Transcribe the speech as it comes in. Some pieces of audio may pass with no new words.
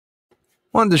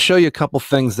Wanted to show you a couple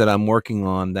things that I'm working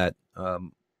on that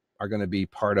are going to be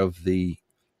part of the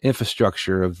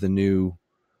infrastructure of the new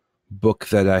book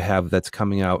that I have that's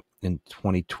coming out in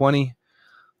 2020.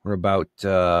 We're about,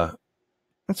 I'd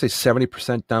say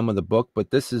 70% done with the book,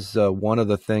 but this is one of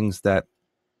the things that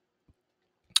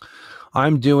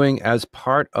I'm doing as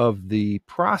part of the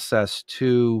process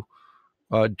to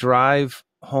drive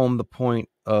home the point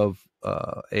of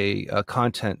a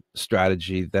content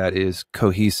strategy that is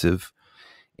cohesive.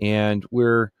 And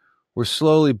we're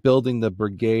slowly building the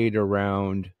brigade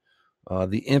around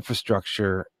the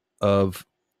infrastructure of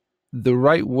the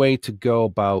right way to go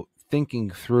about thinking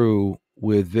through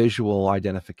with visual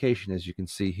identification. As you can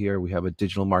see here, we have a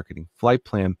digital marketing flight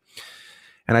plan.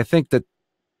 And I think that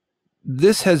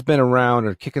this has been around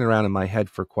or kicking around in my head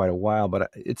for quite a while,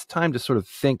 but it's time to sort of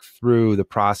think through the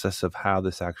process of how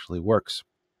this actually works.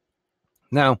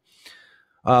 Now,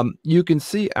 you can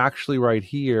see actually right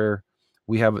here,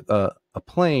 we have a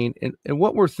plane, and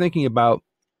what we're thinking about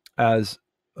as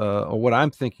or what I'm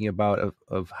thinking about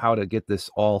of how to get this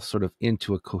all sort of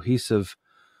into a cohesive,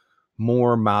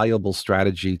 more malleable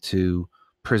strategy to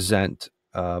present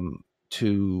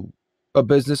to a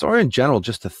business, or in general,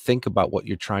 just to think about what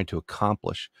you're trying to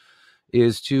accomplish,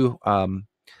 is to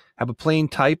have a plane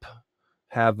type,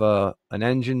 have an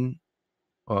engine,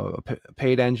 a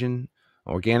paid engine,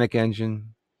 organic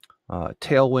engine,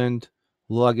 tailwind,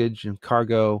 luggage and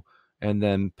cargo, and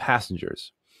then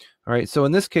passengers. All right, so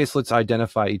in this case, let's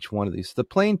identify each one of these. The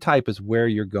plane type is where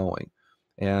you're going,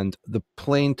 and the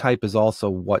plane type is also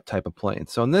what type of plane.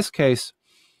 So in this case,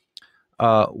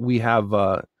 we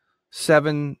have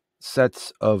 7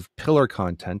 sets of pillar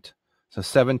content, so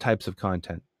 7 types of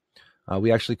content.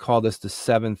 We actually call this the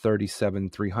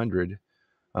 737-300,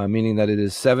 meaning that it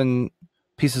is 7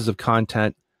 pieces of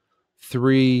content,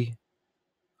 3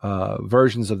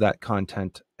 versions of that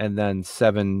content, and then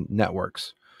 7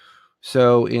 networks.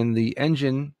 So in the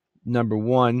engine number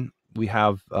 1, we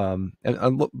have,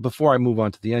 before I move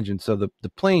on to the engine, so the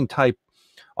plane type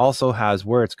also has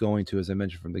where it's going to, as I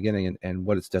mentioned from the beginning, and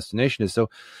what its destination is. So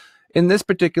in this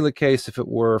particular case, if it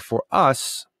were for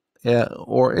us, if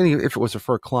it was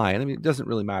for a client, I mean, it doesn't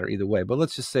really matter either way, but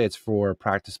let's just say it's for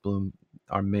Practice Bloom,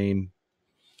 our main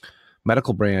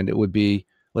medical brand, it would be,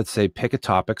 let's say, pick a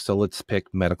topic. So let's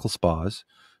pick medical spas.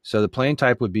 So the plane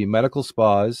type would be medical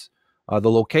spas. The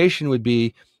location would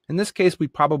be, in this case, we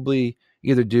probably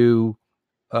either do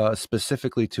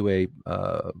specifically to a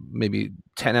maybe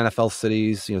 10 NFL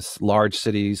cities, large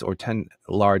cities, or 10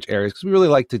 large areas, because we really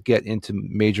like to get into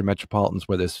major metropolitans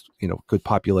where there's good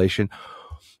population.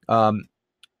 And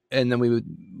then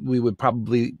we would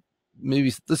probably,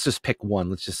 maybe let's just pick one.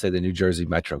 Let's just say the New Jersey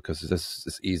Metro, because this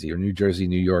is easy, or New Jersey,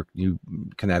 New York, New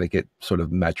Connecticut sort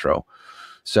of metro.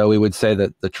 So we would say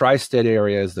that the tri-state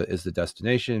area is the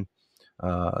destination.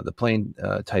 The plane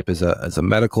type is a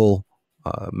medical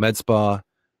med spa,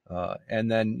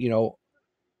 and then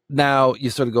now you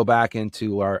sort of go back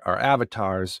into our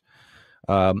avatars,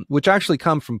 which actually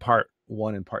come from part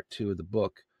 1 and part 2 of the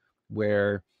book,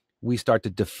 where we start to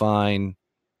define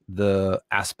the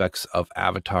aspects of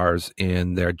avatars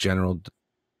in their general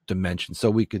dimension. So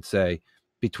we could say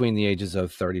between the ages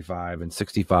of 35 and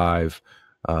 65,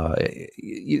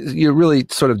 you're really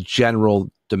sort of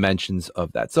general dimensions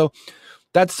of that. So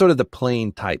that's sort of the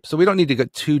plane type. So we don't need to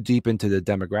get too deep into the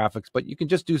demographics, but you can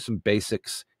just do some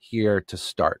basics here to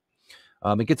start.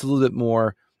 It gets a little bit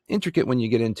more intricate when you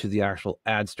get into the actual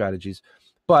ad strategies,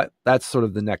 but that's sort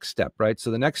of the next step, right? So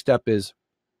the next step is,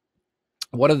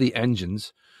 what are the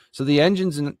engines? So the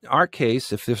engines in our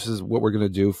case, if this is what we're going to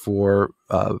do for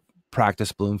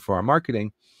Practice Bloom for our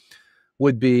marketing,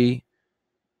 would be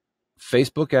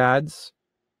Facebook ads,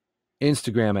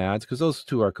 Instagram ads, because those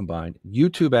 2 are combined,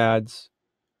 YouTube ads,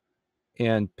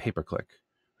 and pay-per-click.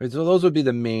 Right? So those would be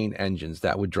the main engines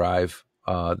that would drive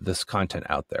this content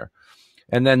out there.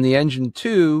 And then the engine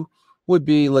 2 would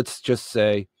be, let's just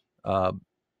say,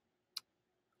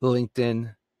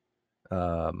 LinkedIn,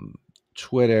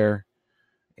 Twitter,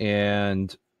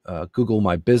 and Google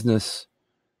My Business.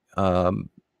 And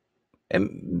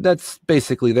that's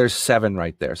basically, there's 7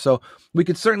 right there. So we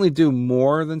could certainly do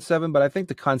more than 7, but I think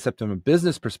the concept from a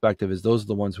business perspective is those are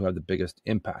the ones who have the biggest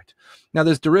impact. Now,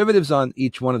 there's derivatives on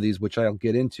each one of these, which I'll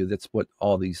get into. That's what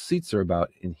all these seats are about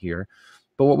in here.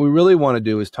 But what we really want to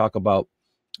do is talk about,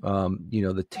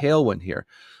 the tailwind here.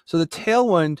 So the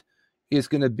tailwind is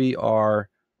going to be our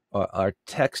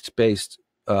text-based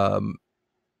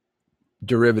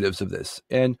derivatives of this.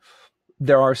 And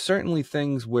there are certainly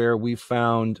things where we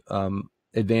found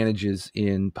advantages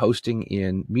in posting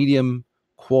in Medium,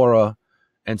 Quora,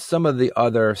 and some of the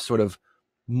other sort of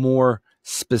more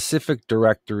specific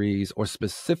directories or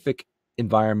specific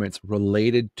environments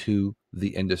related to the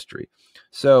industry.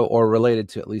 So, or related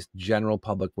to at least general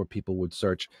public where people would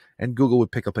search and Google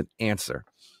would pick up an answer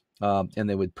and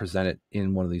they would present it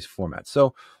in one of these formats.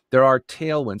 So there are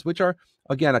tailwinds, which are,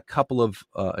 again, a couple of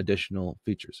additional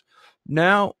features.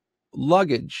 Now,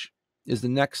 luggage is the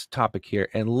next topic here.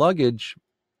 And luggage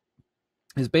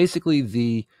is basically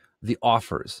the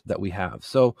offers that we have.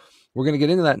 So we're going to get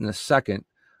into that in a second.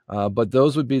 But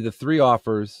those would be the three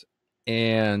offers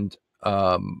and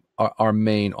our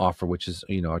main offer, which is,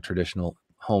 our traditional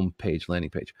home page,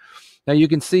 landing page. Now you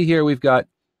can see here we've got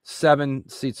 7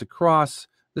 seats across.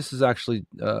 This is actually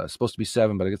supposed to be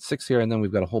 7, but I got 6 here, and then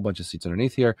we've got a whole bunch of seats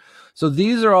underneath here. So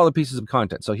these are all the pieces of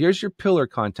content. So here's your pillar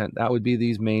content. That would be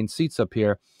these main seats up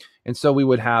here. And so we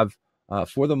would have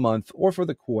for the month or for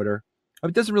the quarter.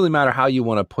 It doesn't really matter how you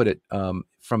want to put it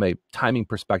from a timing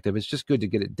perspective. It's just good to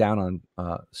get it down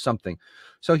on something.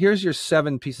 So here's your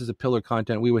 7 pieces of pillar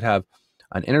content. We would have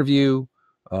an interview,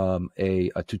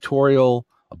 a tutorial,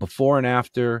 a before and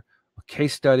after, a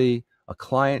case study, a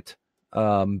client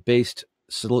based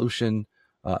solution,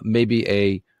 maybe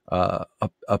a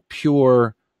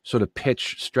pure sort of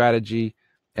pitch strategy,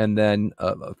 and then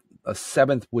a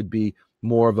 7th would be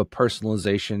more of a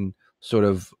personalization sort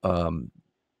of.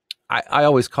 I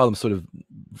always call them sort of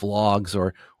vlogs,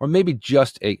 or maybe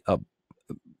just a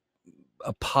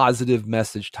positive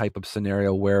message type of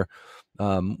scenario where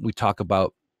we talk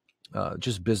about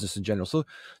just business in general. So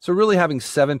really having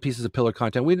 7 pieces of pillar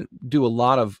content. We do a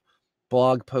lot of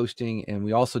blog posting, and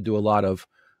we also do a lot of,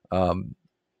 I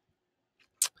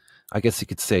guess you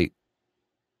could say,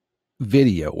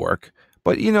 video work.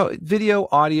 But video,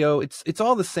 audio, it's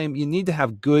all the same. You need to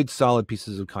have good, solid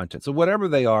pieces of content. So whatever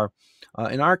they are,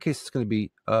 in our case, it's going to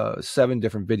be 7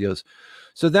 different videos.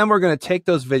 So then we're going to take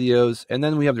those videos, and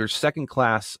then we have their second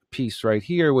class piece right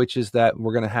here, which is that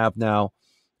we're going to have now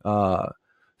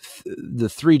the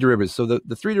 3 derivatives. So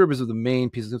the 3 derivatives are the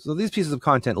main pieces. So these pieces of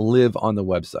content live on the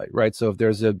website, right? So if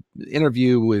there's an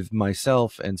interview with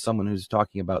myself and someone who's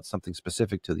talking about something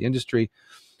specific to the industry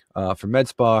for med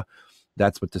spa,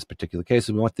 that's what this particular case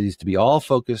is. We want these to be all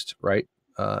focused right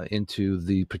into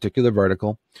the particular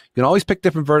vertical. You can always pick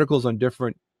different verticals on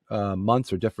different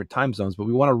months or different time zones, but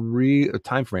we want to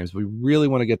time frames. We really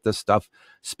want to get this stuff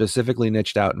specifically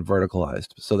niched out and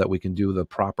verticalized so that we can do the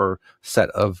proper set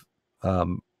of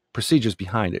procedures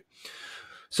behind it.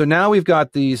 So now we've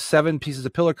got these 7 pieces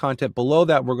of pillar content. Below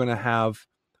that, we're going to have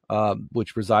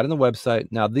which reside on the website.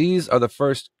 Now these are the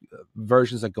first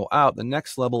versions that go out. The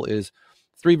next level is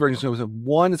 3 versions.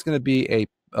 One is going to be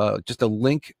just a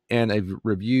link and a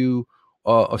review,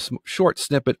 a short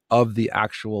snippet of the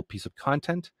actual piece of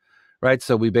content, right?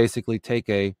 So we basically take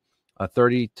a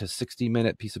 30 to 60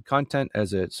 minute piece of content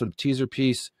as a sort of teaser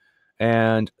piece,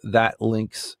 and that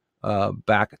links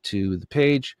back to the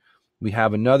page. We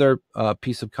have another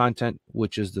piece of content,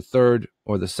 which is the third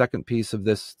or the second piece of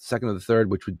this, second or the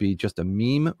third, which would be just a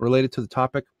meme related to the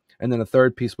topic. And then a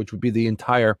third piece, which would be the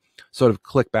entire sort of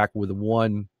click back with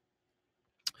one,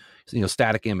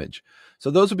 static image. So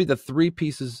those would be the 3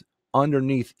 pieces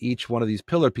underneath each one of these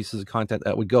pillar pieces of content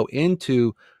that would go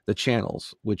into the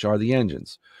channels, which are the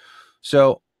engines.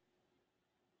 So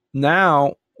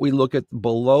now we look at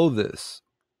below this.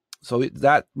 So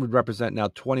that would represent now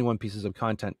 21 pieces of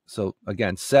content. So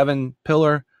again, 7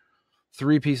 pillar,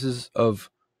 3 pieces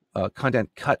of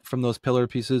content cut from those pillar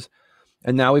pieces.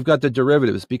 And now we've got the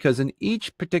derivatives, because in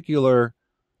each particular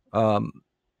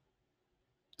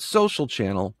social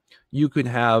channel, you could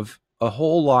have a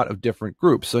whole lot of different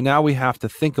groups. So now we have to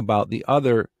think about the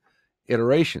other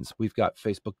iterations. We've got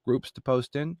Facebook groups to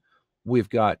post in. We've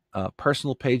got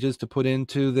personal pages to put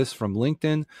into this from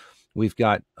LinkedIn. We've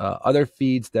got other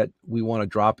feeds that we want to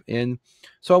drop in.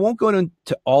 So I won't go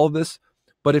into all of this,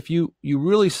 but if you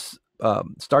really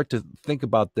start to think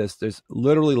about this, there's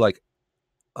literally like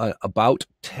about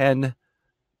 10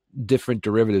 different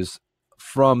derivatives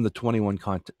from the 21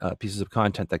 pieces of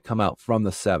content that come out from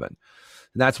the 7.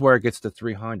 And that's where it gets to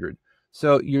 300.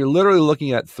 So you're literally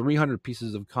looking at 300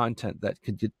 pieces of content that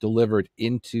could get delivered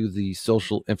into the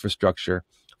social infrastructure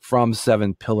from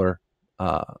 7 pillar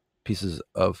pieces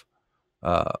of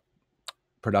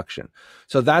production.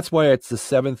 So that's why it's the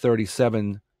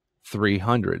 737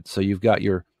 300. So you've got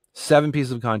your 7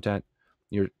 pieces of content,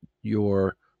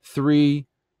 your 3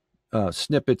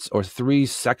 snippets or 3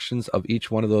 sections of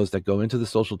each one of those that go into the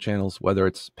social channels, whether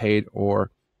it's paid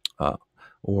or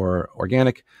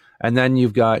organic. And then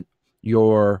you've got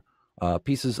your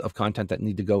pieces of content that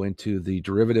need to go into the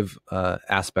derivative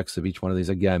aspects of each one of these.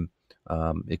 Again,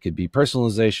 it could be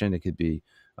personalization, it could be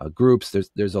groups.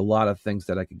 There's a lot of things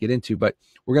that I could get into, but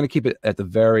we're going to keep it at the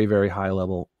very, very high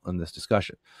level on this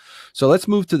discussion. So let's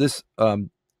move to this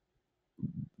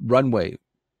runway.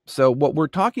 So what we're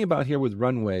talking about here with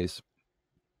runways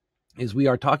is we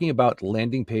are talking about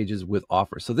landing pages with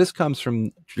offers. So this comes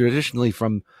from traditionally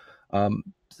from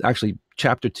actually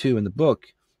chapter 2 in the book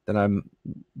that I'm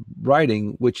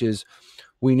writing, which is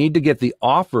we need to get the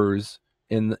offers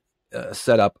in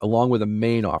set up along with a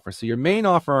main offer. So your main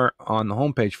offer on the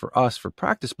homepage for us for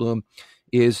Practice Bloom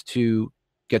is to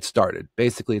get started.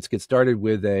 Basically, it's get started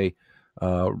with a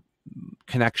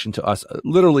connection to us,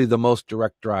 literally the most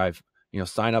direct drive.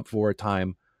 Sign up for a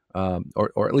time,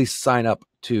 or at least sign up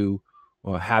to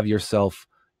have yourself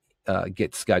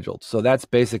get scheduled. So that's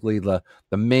basically the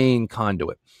main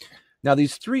conduit. Now,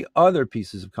 these 3 other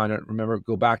pieces of content, remember,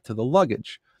 go back to the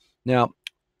luggage. Now,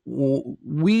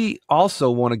 we also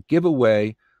want to give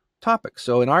away topics.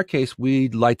 So in our case,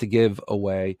 we'd like to give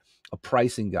away a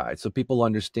pricing guide so people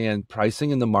understand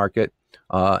pricing in the market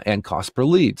and cost per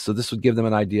lead. So this would give them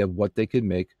an idea of what they could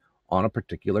make on a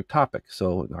particular topic.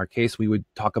 So in our case, we would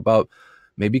talk about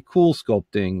maybe cool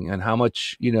sculpting and how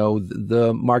much,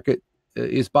 the market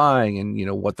is buying,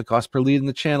 and, what the cost per lead in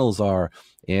the channels are,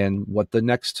 and what the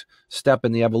next step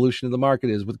in the evolution of the market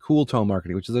is with cool tone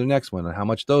marketing, which is the next one, and how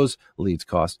much those leads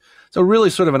cost. So really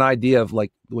sort of an idea of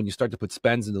like when you start to put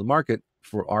spends into the market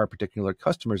for our particular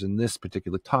customers in this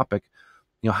particular topic,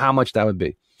 how much that would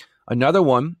be. Another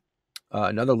one,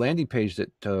 another landing page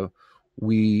that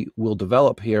we will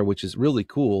develop here, which is really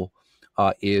cool,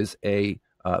 is a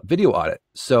video audit.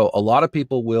 So a lot of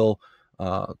people will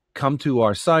come to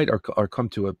our site or come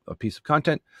to a piece of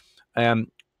content, and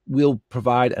we'll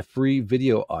provide a free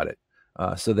video audit.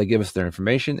 So they give us their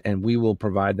information, and we will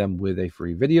provide them with a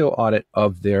free video audit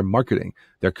of their marketing,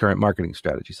 their current marketing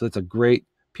strategy. So it's a great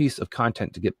piece of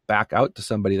content to get back out to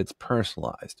somebody that's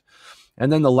personalized.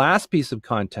 And then the last piece of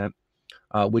content,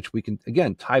 which we can,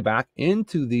 again, tie back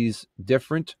into these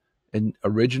different and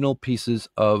original pieces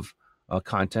of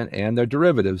content and their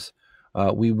derivatives,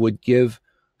 we would give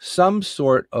some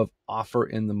sort of offer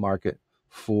in the market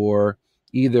for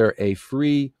either a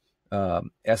free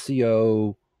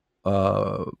SEO,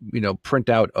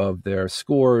 printout of their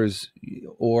scores,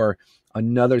 or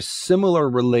another similar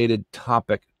related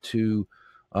topic to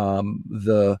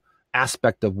the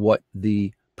aspect of what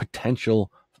the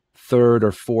potential third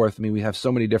or fourth. I mean, we have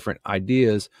so many different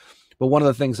ideas, but one of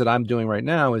the things that I'm doing right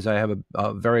now is I have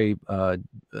a very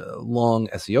long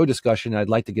SEO discussion. I'd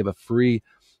like to give a free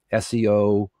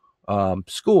SEO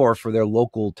score for their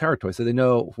local territory, so they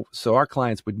know, so our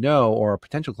clients would know, or a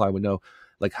potential client would know,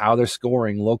 like how they're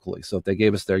scoring locally. So if they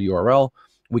gave us their URL,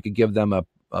 we could give them a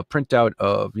printout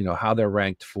of how they're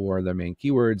ranked for their main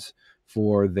keywords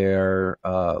for their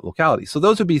locality. So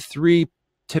those would be 3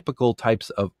 typical types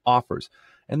of offers,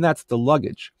 and that's the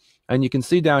luggage. And you can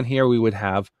see down here we would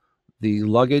have the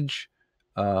luggage,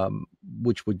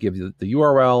 which would give you the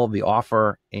URL, the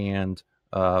offer, and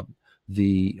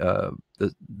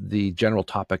the general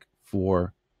topic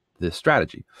for this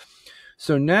strategy.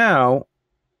 So now,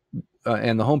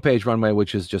 and the homepage runway,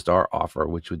 which is just our offer,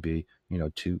 which would be,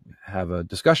 to have a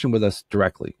discussion with us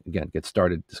directly. Again, get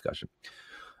started discussion.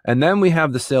 And then we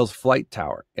have the sales flight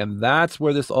tower. And that's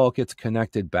where this all gets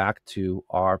connected back to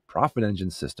our Profit Engine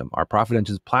system, our Profit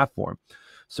Engine platform.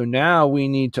 So now we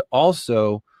need to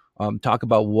also talk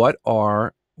about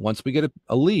once we get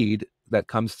a lead that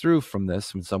comes through from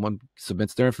this, when someone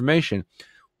submits their information,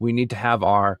 we need to have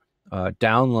our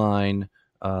downline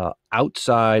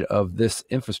outside of this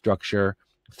infrastructure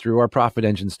through our Profit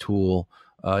Engines tool,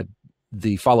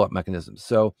 the follow-up mechanisms.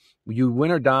 So you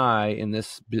win or die in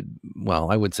this, well,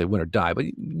 I would say win or die, but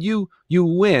you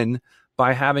win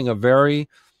by having a very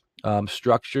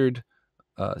structured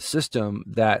system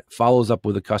that follows up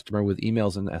with a customer with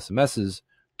emails and SMSs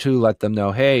to let them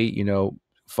know, hey,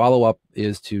 follow-up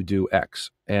is to do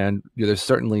X. And there's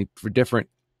certainly, for different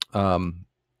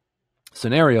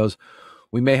scenarios,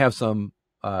 we may have some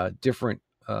different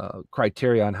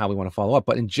criteria on how we want to follow up,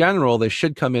 but in general, they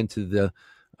should come into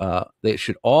they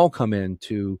should all come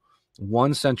into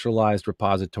one centralized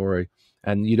repository,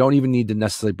 and you don't even need to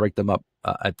necessarily break them up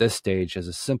at this stage as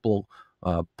a simple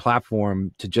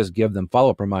platform to just give them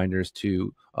follow-up reminders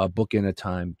to book in a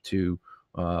time to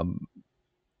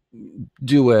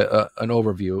do an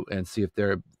overview and see if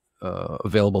they're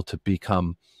available to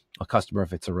become a customer,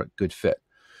 if it's a good fit.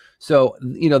 So,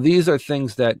 these are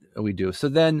things that we do. So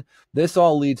then this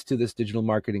all leads to this digital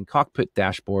marketing cockpit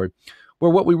dashboard, where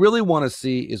what we really want to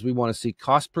see is we want to see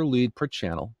cost per lead per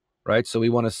channel, right? So we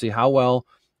want to see how well,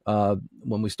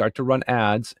 when we start to run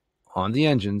ads on the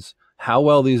engines, how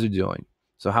well these are doing.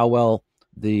 So how well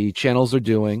the channels are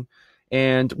doing.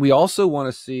 And we also want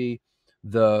to see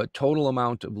the total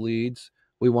amount of leads.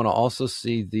 We want to also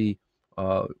see the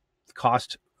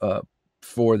cost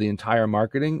for the entire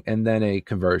marketing, and then a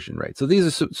conversion rate. So these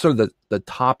are sort of the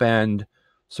top end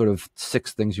sort of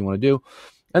 6 things you want to do.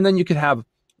 And then you could have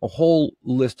a whole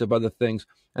list of other things.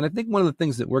 And I think one of the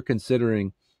things that we're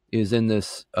considering is in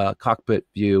this cockpit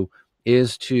view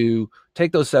is to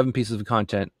take those 7 pieces of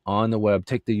content on the web,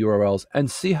 take the URLs,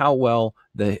 and see how well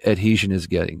the adhesion is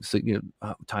getting. So,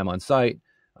 time on site,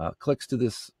 clicks to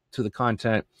the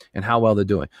content, and how well they're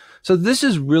doing. So this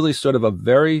is really sort of a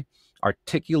very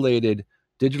articulated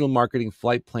digital marketing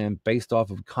flight plan based off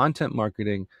of content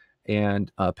marketing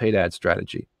and paid ad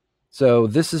strategy. So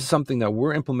this is something that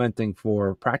we're implementing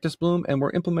for Practice Bloom, and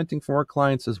we're implementing for our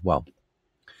clients as well.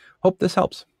 Hope this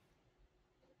helps.